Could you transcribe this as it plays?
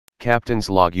Captain's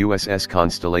log: USS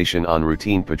Constellation on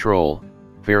routine patrol,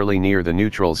 fairly near the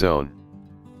neutral zone.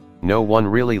 No one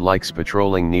really likes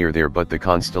patrolling near there, but the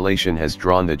Constellation has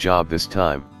drawn the job this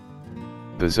time.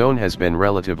 The zone has been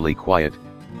relatively quiet,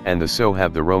 and so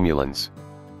have the Romulans.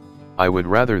 I would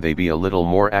rather they be a little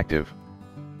more active.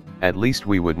 At least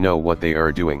we would know what they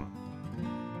are doing.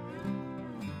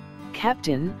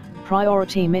 Captain,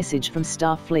 priority message from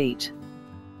Starfleet.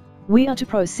 We are to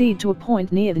proceed to a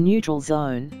point near the neutral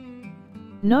zone.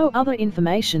 No other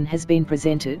information has been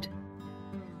presented.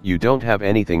 You don't have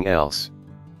anything else?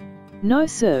 No,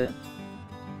 sir.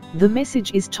 The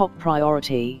message is top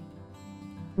priority.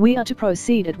 We are to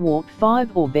proceed at warp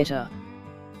 5 or better.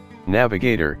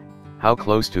 Navigator, how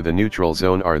close to the neutral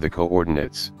zone are the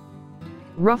coordinates?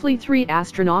 Roughly 3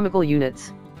 astronomical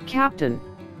units, Captain.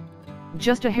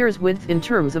 Just a hair's width in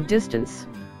terms of distance.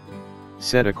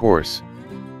 Set a course.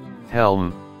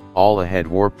 Helm, all ahead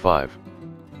warp 5.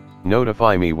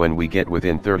 Notify me when we get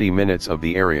within 30 minutes of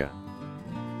the area.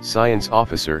 Science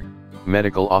officer,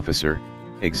 medical officer,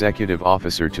 executive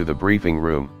officer to the briefing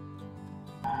room.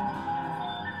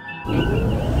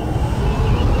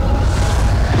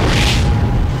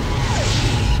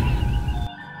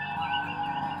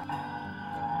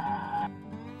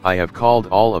 I have called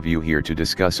all of you here to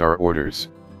discuss our orders.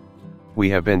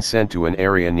 We have been sent to an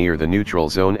area near the neutral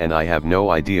zone and I have no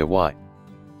idea why.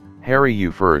 Harry,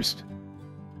 you first.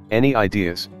 Any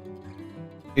ideas?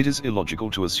 It is illogical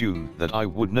to assume that I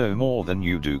would know more than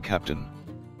you do, Captain.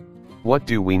 What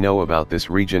do we know about this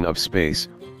region of space,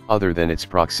 other than its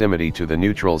proximity to the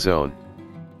neutral zone?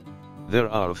 There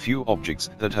are a few objects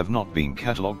that have not been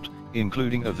catalogued,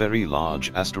 including a very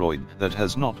large asteroid that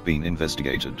has not been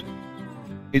investigated.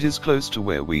 It is close to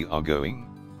where we are going.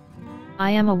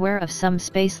 I am aware of some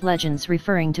space legends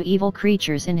referring to evil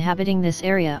creatures inhabiting this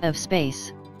area of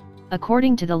space.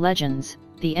 According to the legends,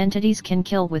 the entities can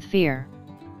kill with fear.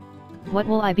 What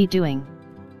will I be doing?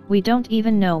 We don't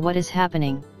even know what is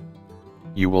happening.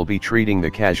 You will be treating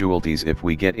the casualties if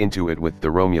we get into it with the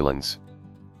Romulans.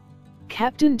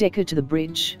 Captain Decker to the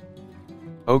bridge.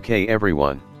 Okay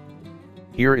everyone.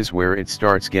 Here is where it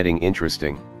starts getting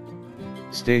interesting.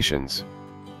 Stations.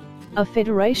 A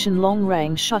Federation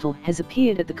long-range shuttle has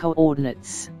appeared at the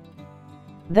coordinates.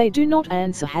 They do not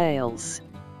answer hails.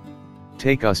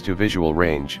 Take us to visual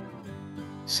range.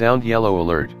 Sound yellow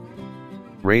alert.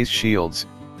 Raise shields,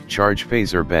 charge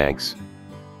phaser banks.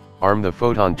 Arm the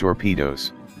photon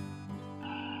torpedoes.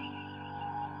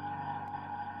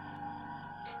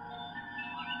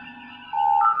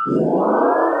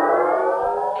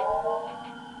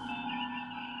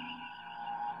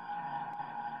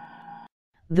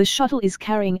 The shuttle is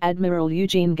carrying Admiral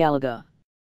Eugene Gallagher.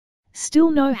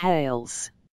 Still no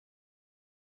hails.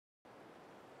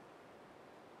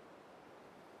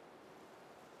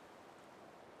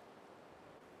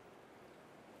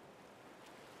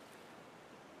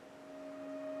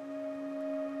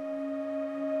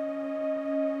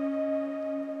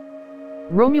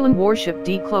 Romulan warship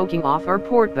decloaking off our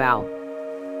port bow.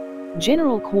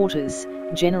 General quarters,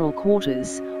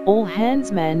 all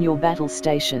hands man your battle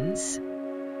stations.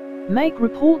 Make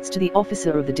reports to the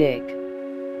officer of the deck.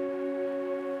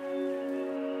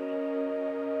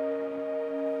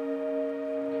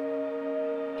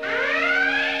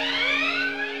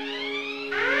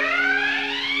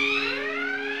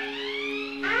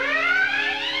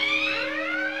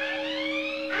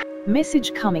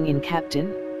 Message coming in,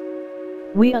 Captain.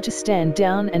 We are to stand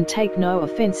down and take no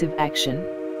offensive action.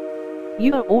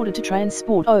 You are ordered to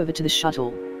transport over to the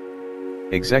shuttle.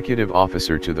 Executive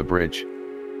officer to the bridge.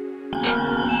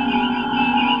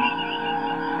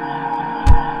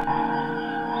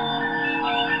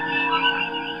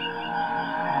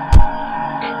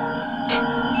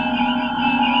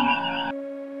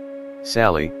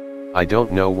 Sally, I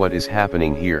don't know what is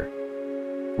happening here.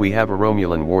 We have a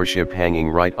Romulan warship hanging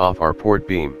right off our port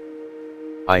beam.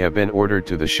 I have been ordered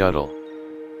to the shuttle.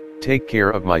 Take care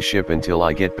of my ship until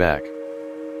I get back.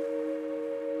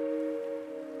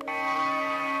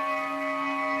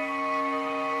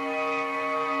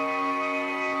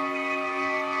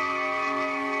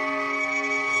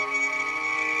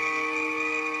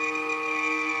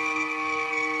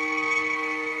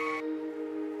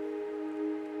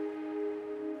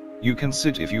 You can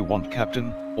sit if you want,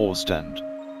 Captain, or stand.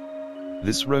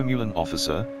 This Romulan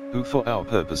officer, who for our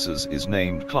purposes is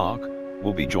named Clark,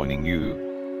 will be joining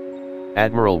you.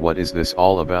 Admiral, what is this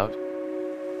all about?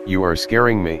 You are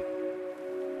scaring me.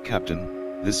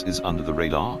 Captain, this is under the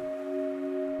radar.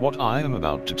 What I am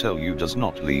about to tell you does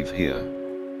not leave here.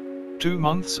 2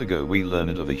 months ago we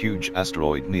learned of a huge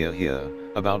asteroid near here,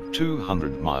 about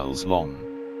 200 miles long.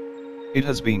 It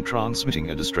has been transmitting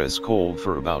a distress call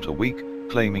for about a week,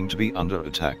 claiming to be under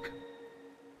attack.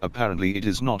 Apparently it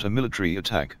is not a military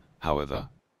attack, however.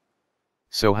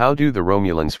 So how do the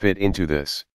Romulans fit into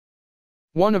this?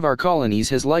 One of our colonies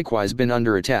has likewise been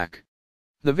under attack.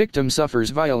 The victim suffers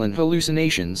violent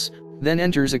hallucinations, then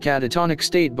enters a catatonic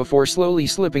state before slowly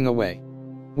slipping away.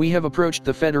 We have approached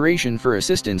the Federation for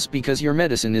assistance because your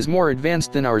medicine is more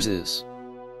advanced than ours is.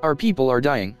 Our people are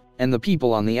dying, and the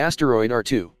people on the asteroid are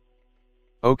too.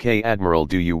 Okay, Admiral,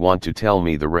 do you want to tell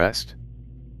me the rest?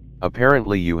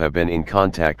 Apparently you have been in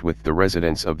contact with the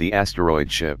residents of the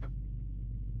asteroid ship.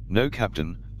 No,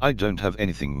 Captain, I don't have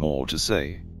anything more to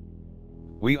say.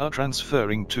 We are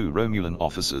transferring 2 Romulan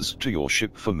officers to your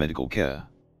ship for medical care.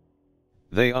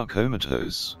 They are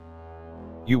comatose.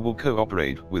 You will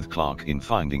cooperate with Clark in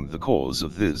finding the cause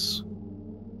of this.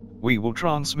 We will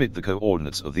transmit the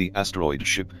coordinates of the asteroid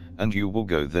ship, and you will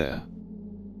go there.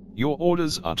 Your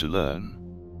orders are to learn.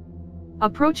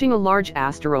 Approaching a large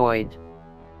asteroid.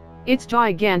 It's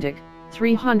gigantic,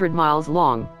 300 miles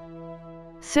long.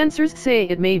 Sensors say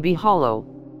it may be hollow.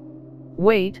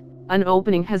 Wait, an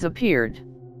opening has appeared.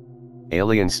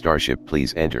 Alien starship,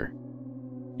 please enter.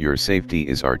 Your safety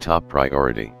is our top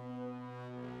priority.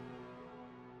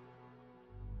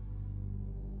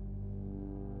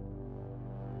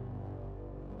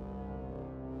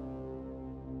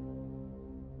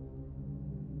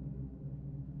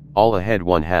 All ahead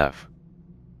 1/2.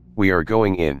 We are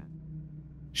going in.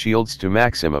 Shields to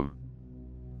maximum.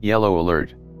 Yellow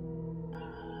alert.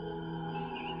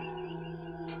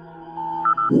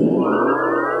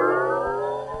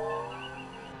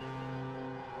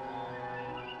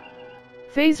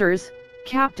 Phasers,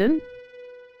 Captain?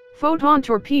 Photon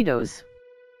torpedoes.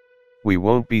 We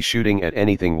won't be shooting at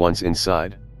anything once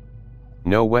inside.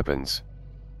 No weapons.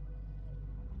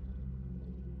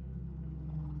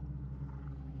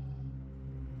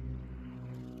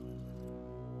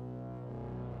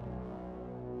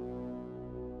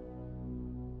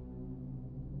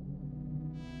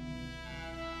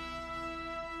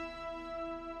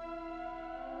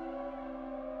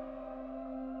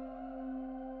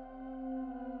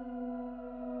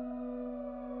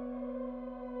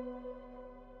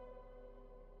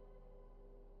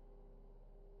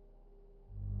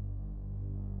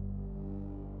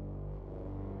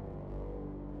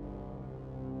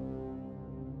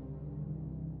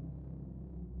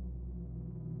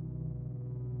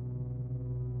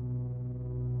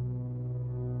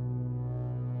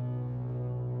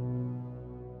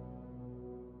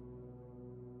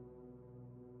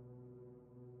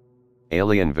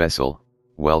 Alien vessel,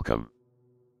 welcome.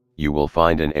 You will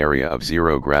find an area of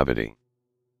 0 gravity.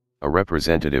 A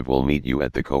representative will meet you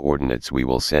at the coordinates we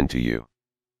will send to you.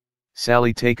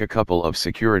 Sally, take a couple of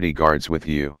security guards with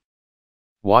you.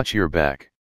 Watch your back.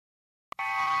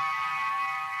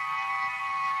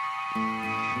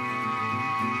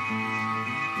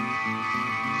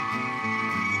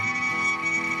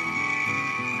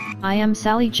 I am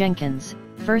Sally Jenkins,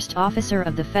 First Officer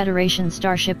of the Federation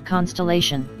Starship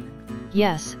Constellation.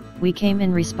 Yes, we came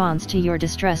in response to your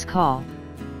distress call.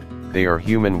 They are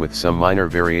human with some minor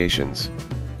variations.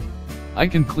 I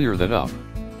can clear that up.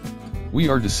 We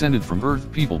are descended from Earth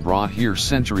people brought here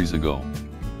centuries ago.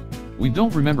 We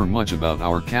don't remember much about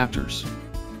our captors.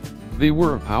 They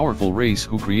were a powerful race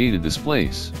who created this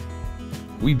place.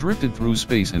 We drifted through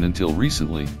space, and until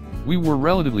recently, we were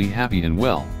relatively happy and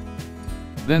well.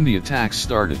 Then the attacks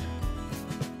started.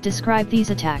 Describe these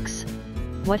attacks.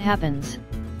 What happens?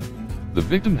 The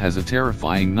victim has a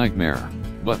terrifying nightmare,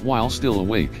 but while still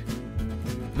awake.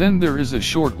 Then there is a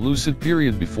short lucid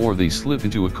period before they slip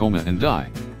into a coma and die.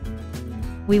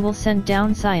 We will send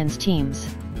down science teams.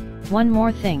 One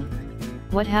more thing.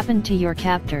 What happened to your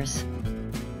captors?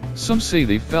 Some say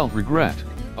they felt regret,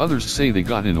 others say they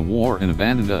got in a war and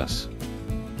abandoned us.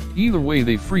 Either way,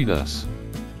 they freed us.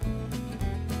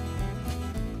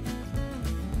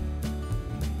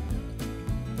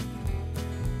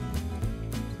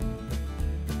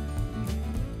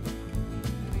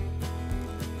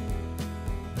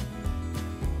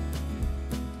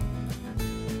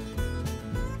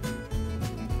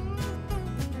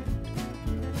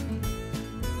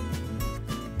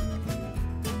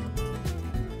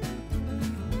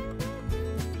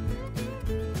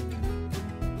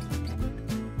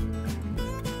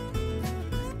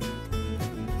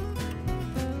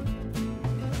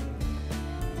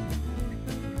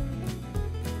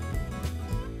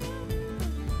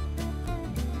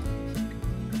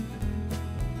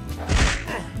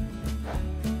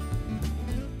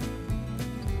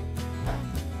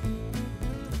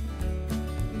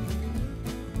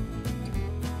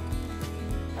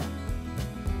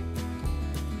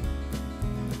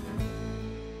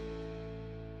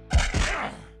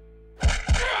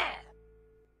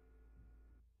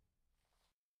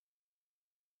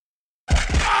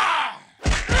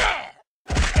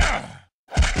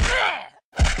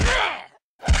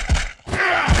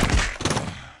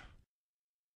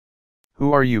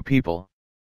 Who are you people?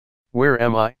 Where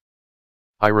am I?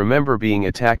 I remember being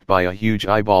attacked by a huge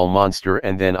eyeball monster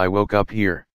and then I woke up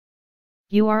here.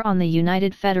 You are on the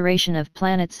United Federation of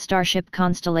Planets starship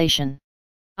Constellation.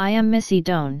 I am Missy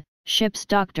Doan, ship's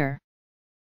doctor.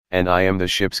 And I am the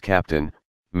ship's captain,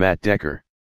 Matt Decker.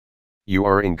 You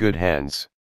are in good hands.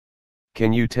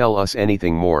 Can you tell us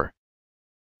anything more?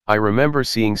 I remember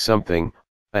seeing something,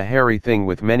 a hairy thing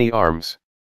with many arms.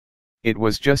 It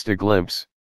was just a glimpse.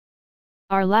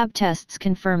 Our lab tests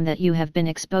confirm that you have been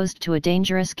exposed to a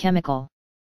dangerous chemical.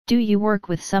 Do you work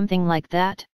with something like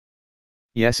that?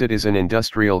 Yes, it is an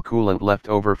industrial coolant left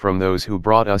over from those who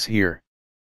brought us here.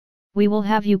 We will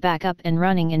have you back up and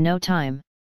running in no time.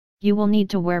 You will need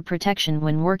to wear protection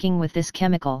when working with this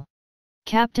chemical.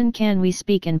 Captain, can we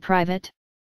speak in private?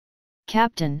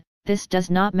 Captain, this does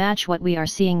not match what we are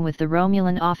seeing with the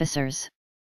Romulan officers.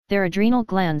 Their adrenal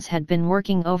glands had been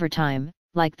working overtime,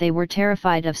 like they were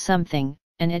terrified of something,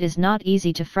 and it is not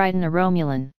easy to frighten a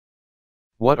Romulan.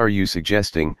 What are you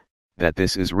suggesting, that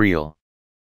this is real?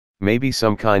 Maybe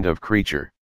some kind of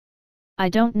creature. I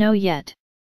don't know yet.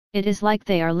 It is like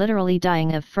they are literally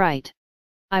dying of fright.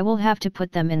 I will have to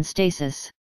put them in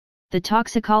stasis. The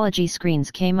toxicology screens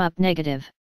came up negative.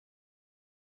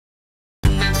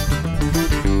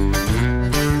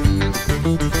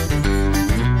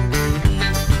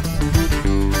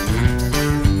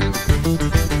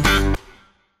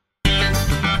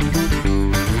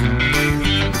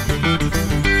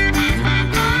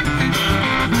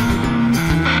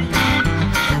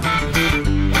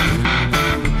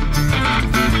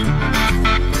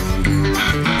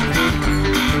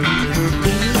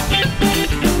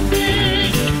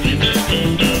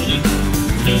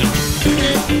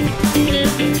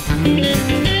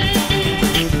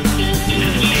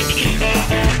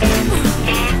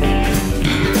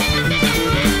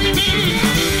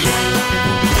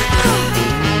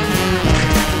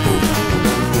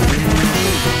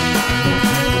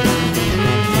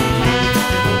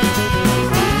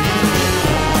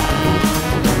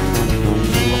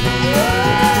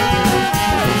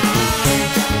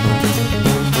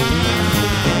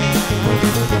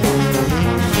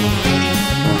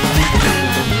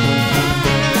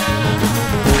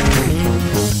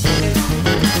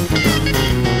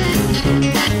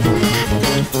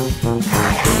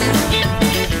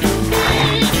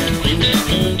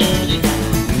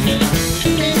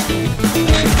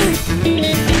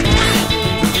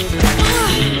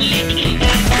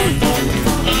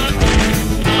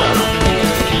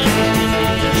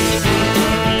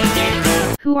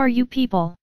 Who are you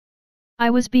people? I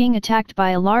was being attacked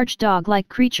by a large dog-like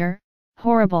creature,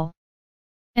 horrible.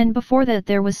 And before that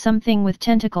there was something with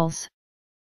tentacles.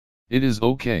 It is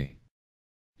okay.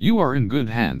 You are in good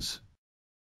hands.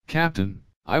 Captain,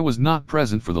 I was not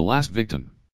present for the last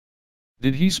victim.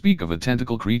 Did he speak of a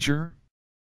tentacle creature?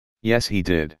 Yes, he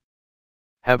did.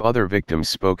 Have other victims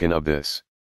spoken of this?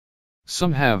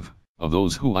 Some have, of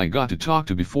those who I got to talk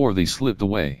to before they slipped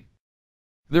away.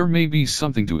 There may be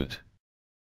something to it.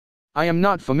 I am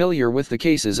not familiar with the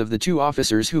cases of the two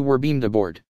officers who were beamed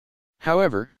aboard.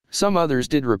 However, some others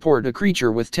did report a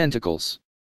creature with tentacles.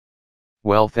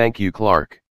 Well, thank you,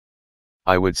 Clark.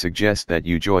 I would suggest that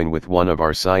you join with one of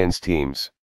our science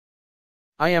teams.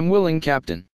 I am willing,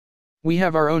 Captain. We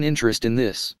have our own interest in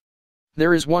this.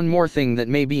 There is one more thing that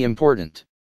may be important.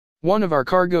 One of our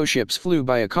cargo ships flew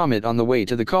by a comet on the way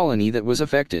to the colony that was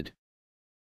affected.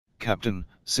 Captain,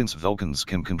 since Vulcans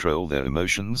can control their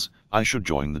emotions, I should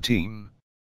join the team.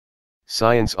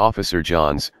 Science Officer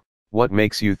Johns, what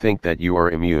makes you think that you are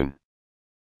immune?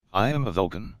 I am a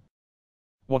Vulcan.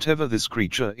 Whatever this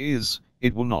creature is,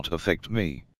 it will not affect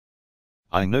me.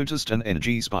 I noticed an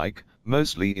energy spike,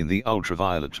 mostly in the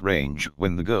ultraviolet range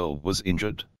when the girl was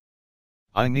injured.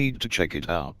 I need to check it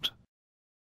out.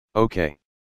 Okay.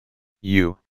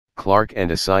 You, Clark, and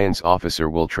a science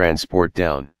officer will transport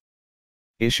down.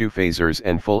 Issue phasers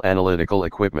and full analytical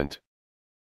equipment.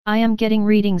 I am getting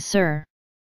readings, sir.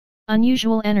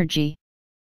 Unusual energy.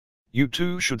 You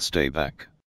two should stay back.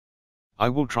 I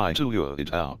will try to lure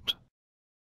it out.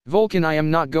 Vulcan, I am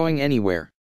not going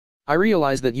anywhere. I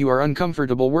realize that you are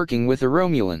uncomfortable working with a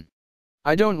Romulan.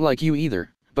 I don't like you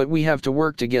either, but we have to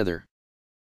work together.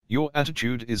 Your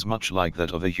attitude is much like that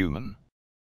of a human.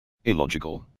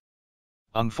 Illogical.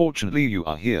 Unfortunately, you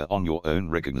are here on your own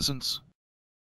recognizance.